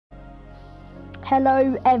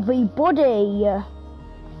Hello everybody!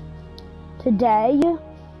 Today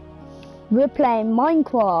we're playing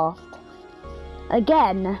Minecraft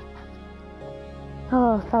again.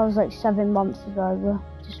 Oh, that was like 7 months ago. We're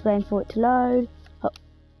just waiting for it to load.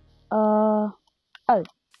 Oh, is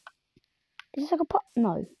this like a pot?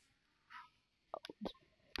 No.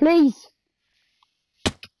 Please!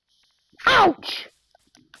 Ouch!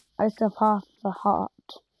 I just have half a heart.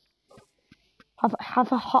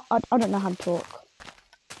 Have a heart. I don't know how to talk.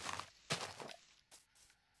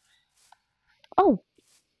 Oh!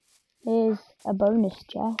 Here's a bonus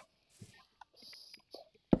chest.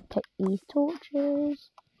 Take these torches.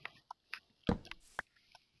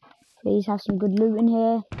 Please have some good loot in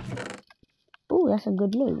here. Oh, that's a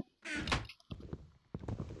good loot.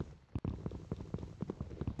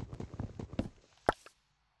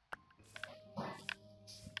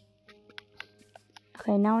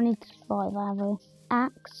 Okay, now I need to survive. I have an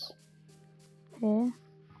axe here.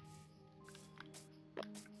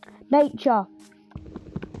 Nature.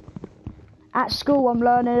 At school, I'm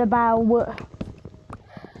learning about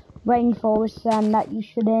rainforests and that you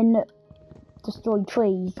shouldn't destroy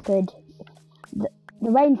trees. The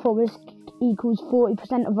rainforest equals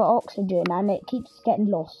 40% of the oxygen, and it keeps getting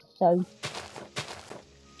lost. So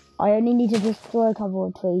I only need to destroy a couple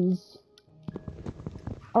of trees.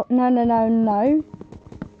 Oh no!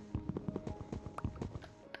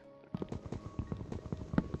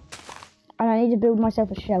 And I need to build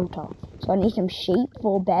myself a shelter. So I need some sheep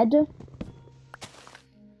for a bed.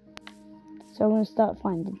 So I'm going to start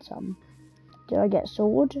finding some. Do I get a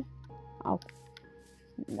sword? Oh,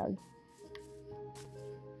 no.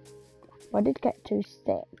 I did get 2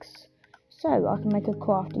 sticks. So I can make a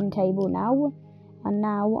crafting table now. And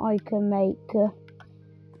now I can make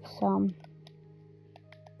some.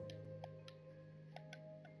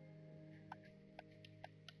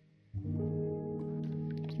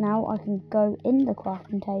 Now I can go in the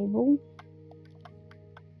crafting table.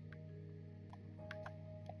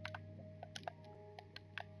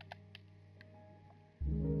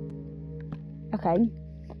 Okay,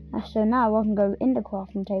 so now I can go in the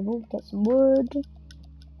crafting table, get some wood,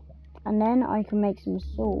 and then I can make some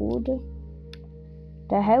sword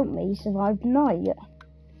to help me survive the night.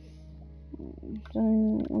 So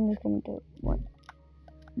I'm just going to do it right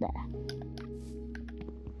there.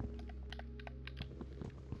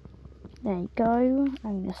 There you go.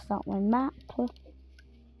 I'm going to start my map.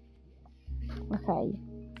 Okay.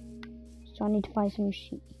 So I need to find some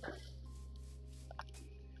sheep.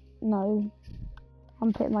 No.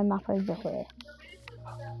 I'm putting my map over here.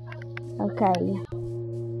 Okay.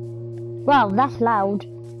 Wow, that's loud.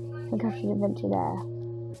 I think I should adventure there.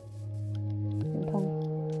 Okay.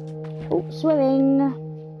 Oh, swimming.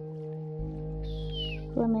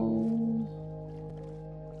 Swimming.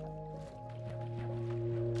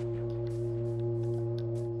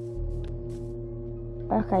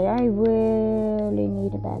 Okay, I really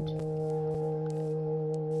need a bed.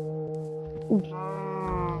 Ooh.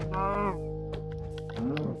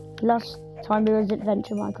 Last time there was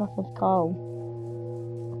Adventure Minecraft with Carl.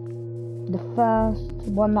 The first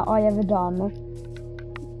one that I ever done.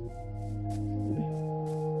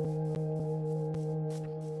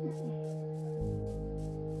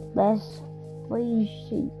 There's 3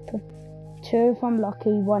 sheep. 2 if I'm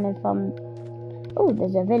lucky, 1 if I'm... Oh,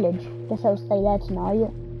 there's a village. Guess I'll stay there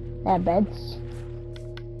tonight. Their beds.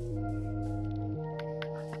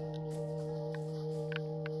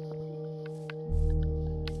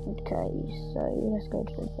 Okay, so let's go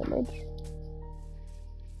to the village.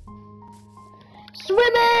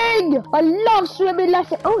 Swimming! I love swimming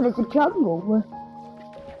lessons. Oh, there's a jungle.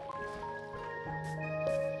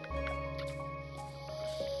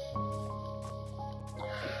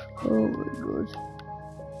 Oh my god.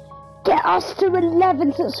 Get us to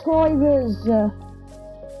 11 subscribers!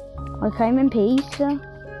 I came in peace.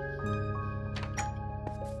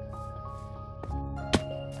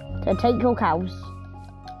 So take your cows.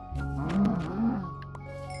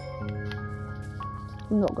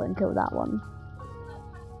 I'm not going to kill that one.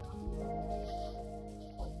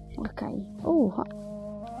 Okay. Oh.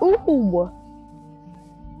 Ooh.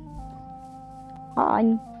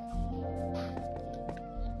 Hi.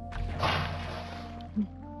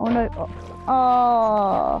 Oh no.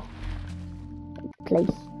 Oh.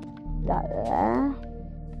 Place that there.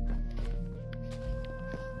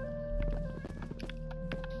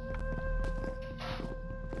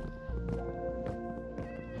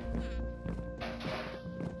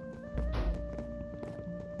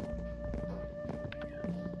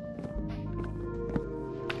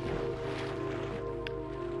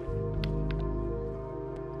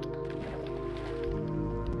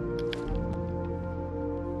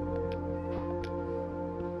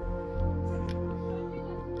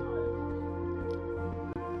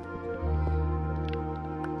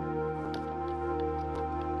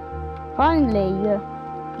 Finally.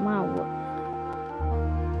 Wow.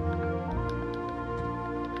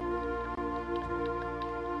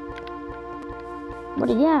 What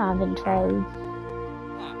do you have in trade?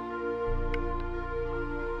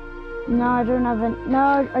 No, I don't have any.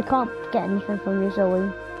 No, I can't get anything from you,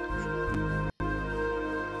 Zoe.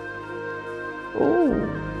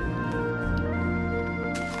 Ooh.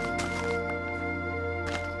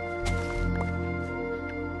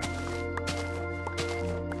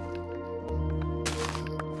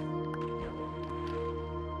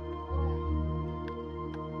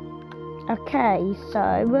 Okay,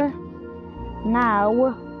 so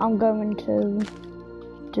now I'm going to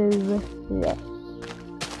do this.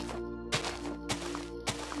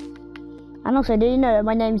 And also, do you know that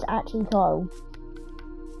my name's actually Kyle?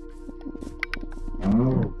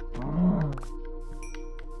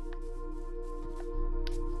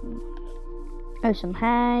 Oh, some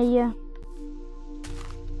hay.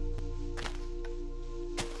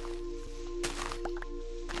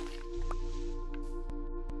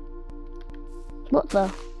 What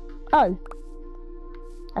the? Oh.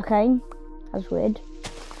 Okay. That's weird.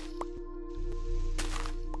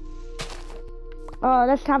 Oh,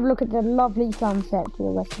 let's have a look at the lovely sunset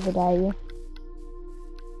for the rest of the day.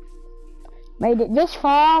 Made it this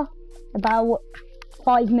far. About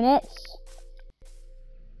 5 minutes.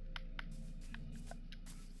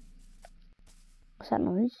 What's that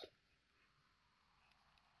noise?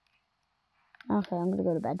 Okay, I'm gonna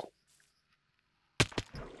go to bed.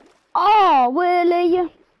 Oh, really?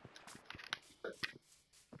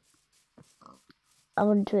 I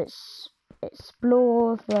want to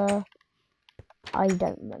explore the... I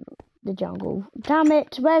don't remember. The jungle. Damn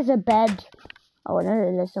it, where's a bed? Oh, I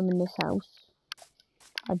know there's some in this house.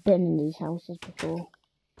 I've been in these houses before.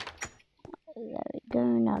 There we go,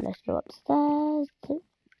 now let's go upstairs.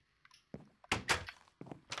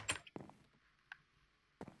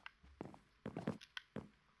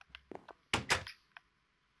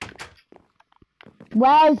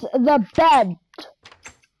 Where's the bed?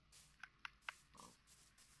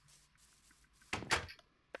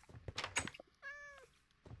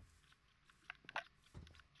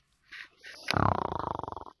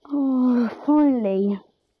 Oh, finally.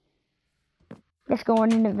 Let's go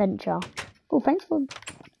on an adventure. Oh, thanks for...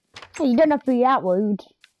 Hey, you don't have to be that rude.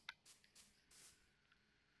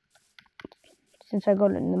 Since I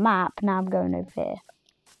got it in the map, now I'm going over here.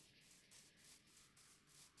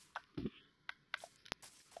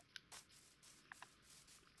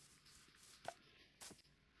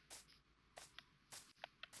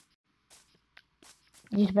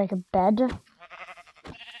 You just make a bed.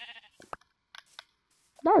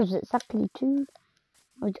 That was exactly 2.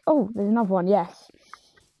 Oh, there's another one, yes.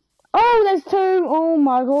 Oh, there's 2! Oh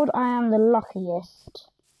my god, I am the luckiest.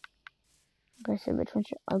 Okay, so which one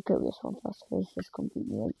should... I'll go this one first, because it's just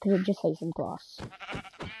convenient, because it just takes some glass.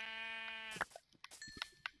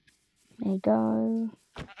 There you go.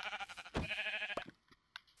 There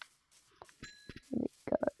we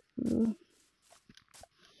go.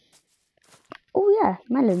 Oh yeah,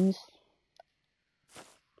 melons.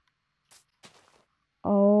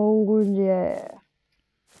 Oh yeah.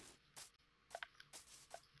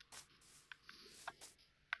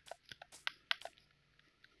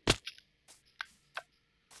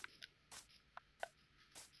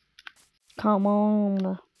 Come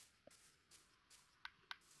on.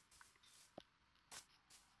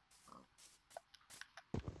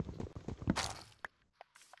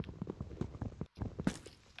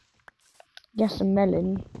 Just a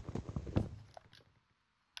melon.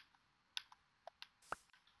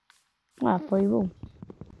 Ah, free roll.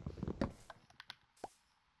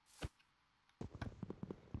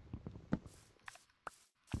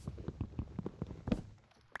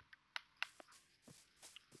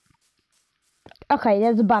 Okay,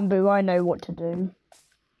 there's a bamboo. I know what to do.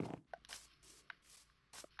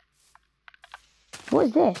 What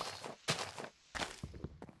is this?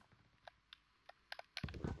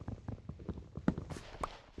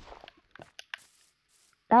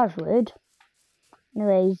 That was weird.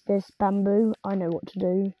 Anyways, this bamboo. I know what to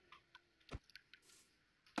do.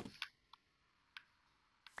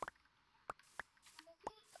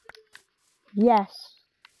 Yes.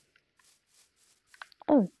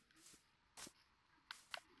 Oh.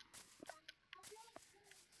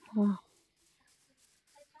 Oh.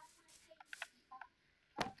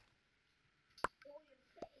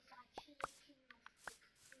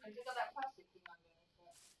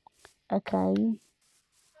 Okay.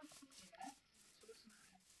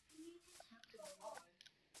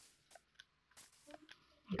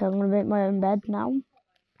 Okay, I'm gonna make my own bed now. Wait.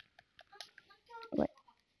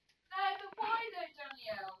 No, but why though,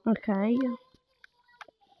 Danielle? Okay.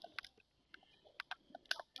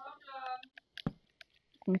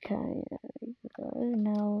 Okay, there we go.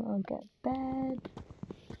 Now I'll get bed.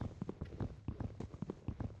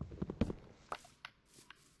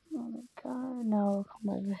 There we go. Now I'll come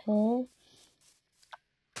over here.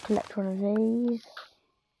 Collect one of these.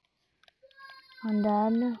 And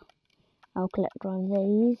then I'll collect one of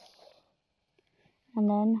these. And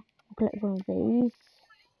then I'll collect one of these.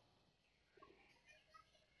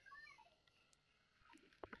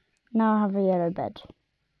 Now I have a yellow bed.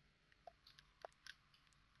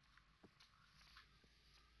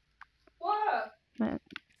 What? Right.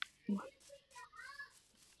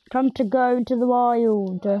 Time to go into the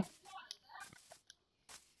wild.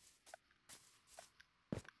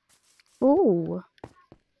 Ooh.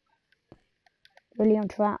 Really, I'm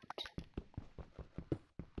trapped.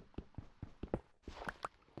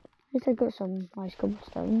 At least I got some nice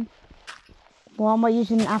cobblestone. Why am I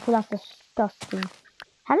using an apple? That's disgusting.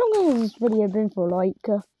 How long has this video been for? Like,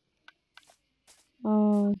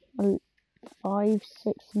 5-6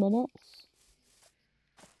 minutes?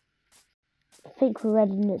 I think we're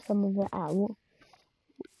editing some of it out.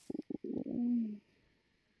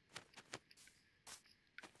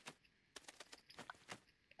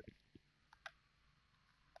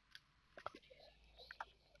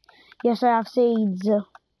 Yes, I have seeds.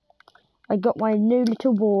 I got my new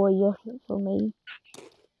little boy for me.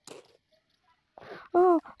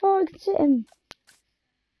 Oh, I can sit him.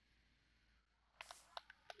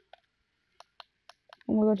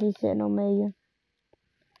 Oh my god, he's sitting on me.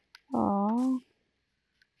 Aww.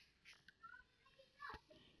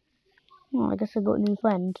 Oh, I guess I got a new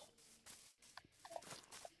friend.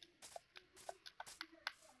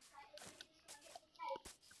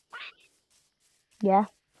 Yeah.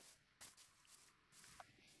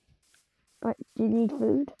 Right, do you need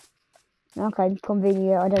food? Okay,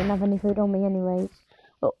 convenient. I don't have any food on me anyways.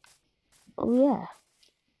 Oh yeah.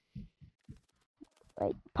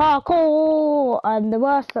 Wait, parkour! I'm the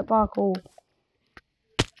worst at parkour.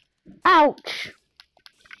 Ouch!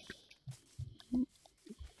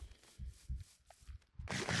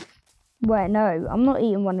 Wait, no, I'm not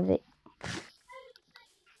eating one of it.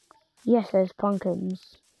 Yes, there's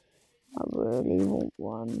pumpkins. I really want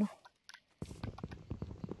one.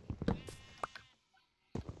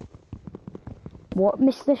 What,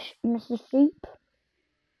 Mr. Sheep?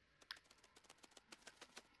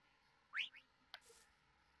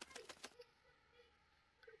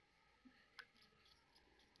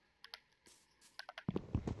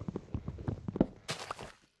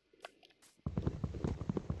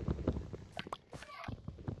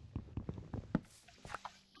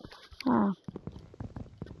 Ah.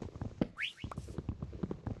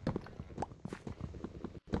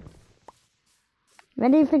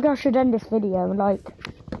 When do you think I should end this video? Like,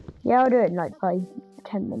 yeah, I'll do it in like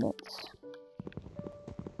 5-10 minutes.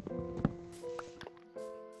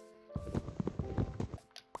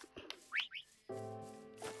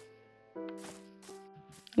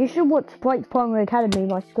 You should watch Bright Primary Academy,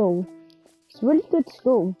 my school. It's a really good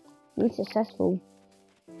school. Really successful.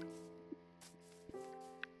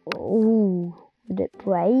 Oh, did it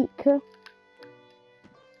break?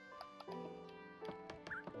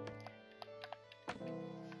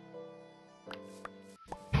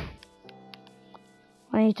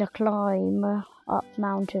 I need to climb up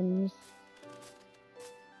mountains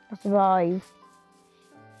to survive.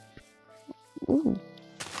 Ooh.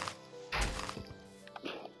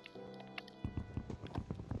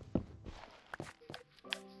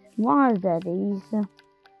 Why are there these? I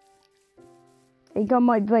think I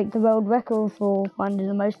might break the world record for finding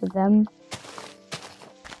the most of them.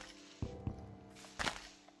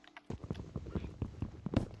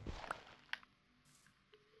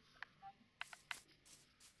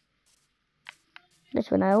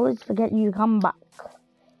 This one, I always forget you come back.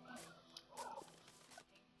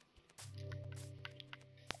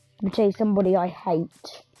 Let me tell you somebody I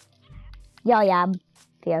hate. Yeah, I am.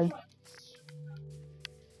 Theo.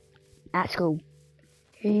 At school.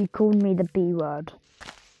 He called me the B word.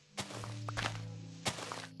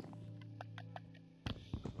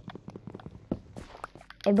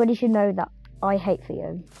 Everybody should know that I hate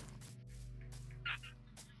Theo.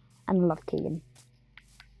 And love Keegan.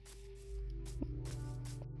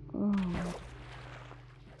 Oh.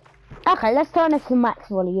 Okay, let's turn it to max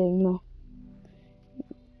volume.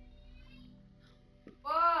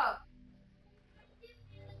 What?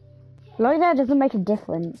 Like that doesn't make a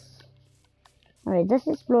difference. Alright, let's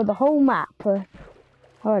explore the whole map. Oh,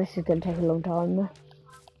 this is gonna take a long time.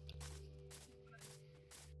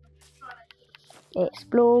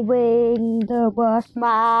 Exploring the worst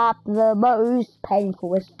map, the most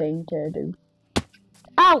painfulest thing to do.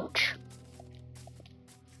 Ouch!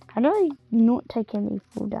 How do I not take any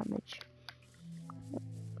full damage?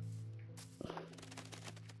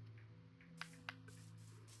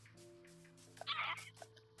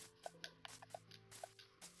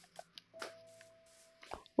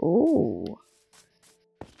 Ooh.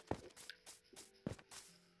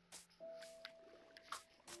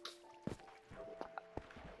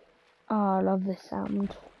 Oh, I love this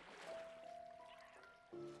sound.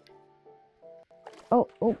 Oh,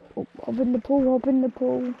 hop in the pool, hop in the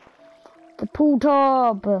pool. The pool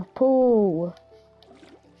tub, pool.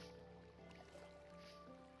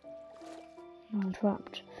 Oh, I'm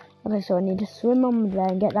trapped. Okay, so I need to swim on there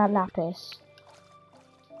and get that lapis.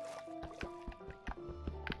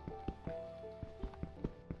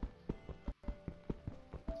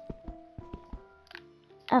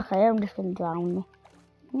 Okay, I'm just gonna drown.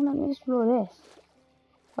 Oh, let me explore this.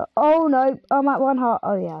 Oh no, I'm at 1 heart.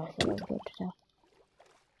 Oh yeah, I think that's good to tell.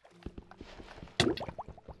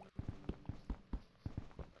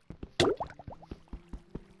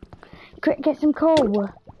 Quick, get some coal.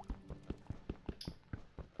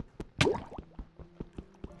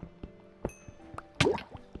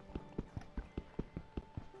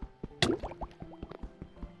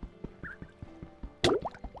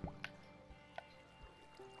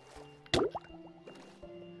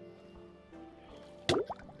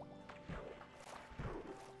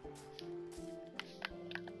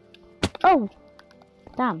 Oh,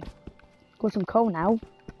 damn. Got some coal now.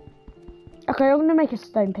 Okay, I'm gonna make a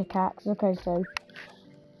stone pickaxe. Okay, so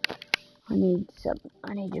I need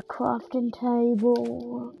a crafting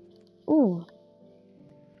table. Ooh.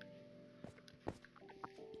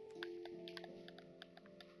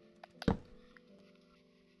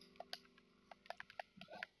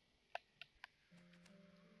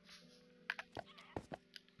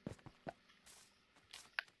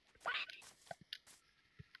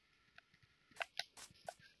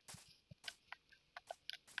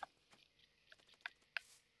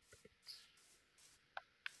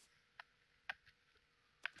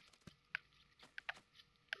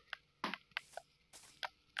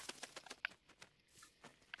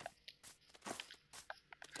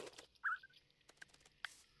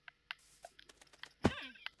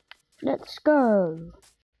 Let's go.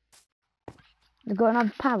 I've got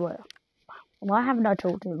enough power. Why haven't I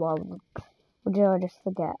talked to you while? Or did I just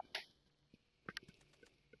forget?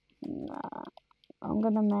 Nah, I'm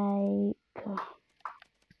gonna make.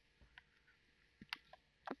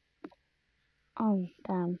 Oh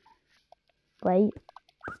damn! Wait,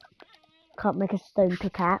 can't make a stone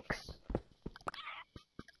pickaxe.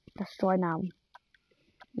 Let's try now.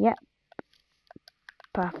 Yep,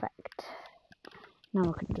 perfect. Now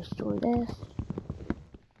I can destroy this.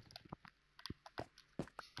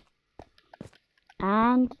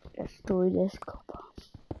 And destroy this copper.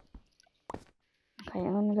 Okay,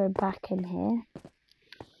 I'm gonna go back in here.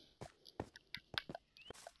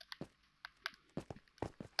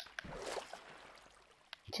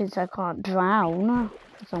 Since I can't drown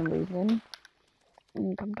for some reason.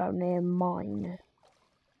 And come down near mine.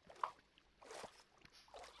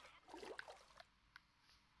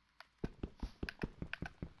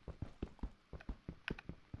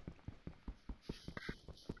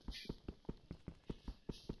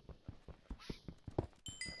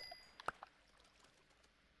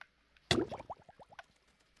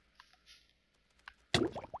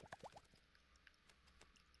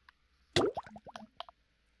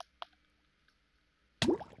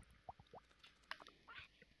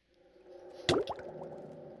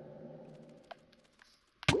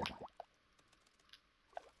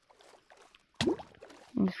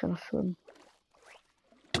 I'm just gonna swim.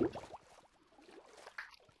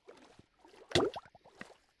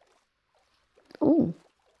 Ooh.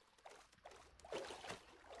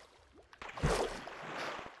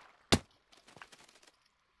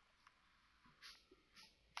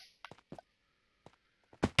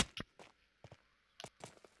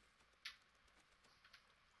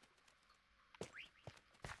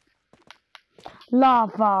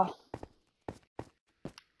 Lava.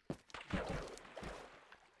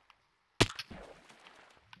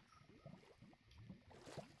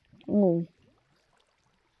 Ooh.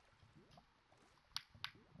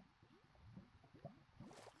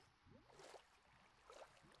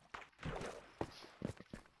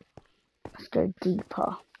 Let's go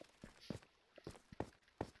deeper.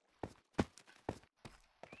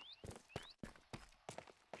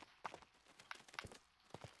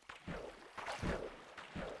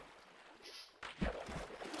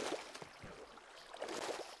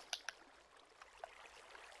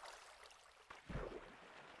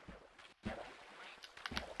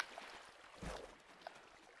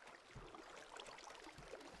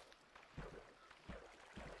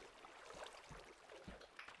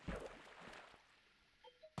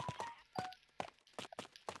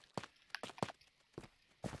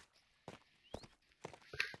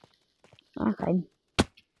 Okay.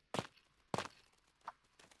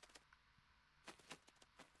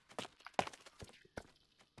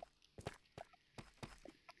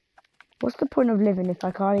 What's the point of living if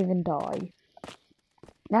I can't even die?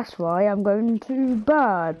 That's why I'm going to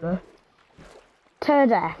burn to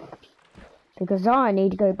death. Because I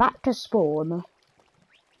need to go back to spawn.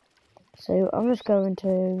 So I'm just going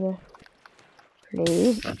to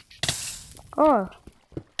leave. Oh.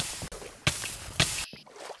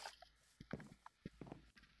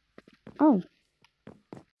 Oh.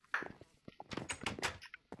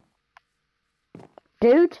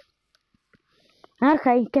 Dude.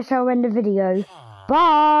 Okay, guess I'll end the video.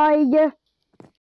 Bye!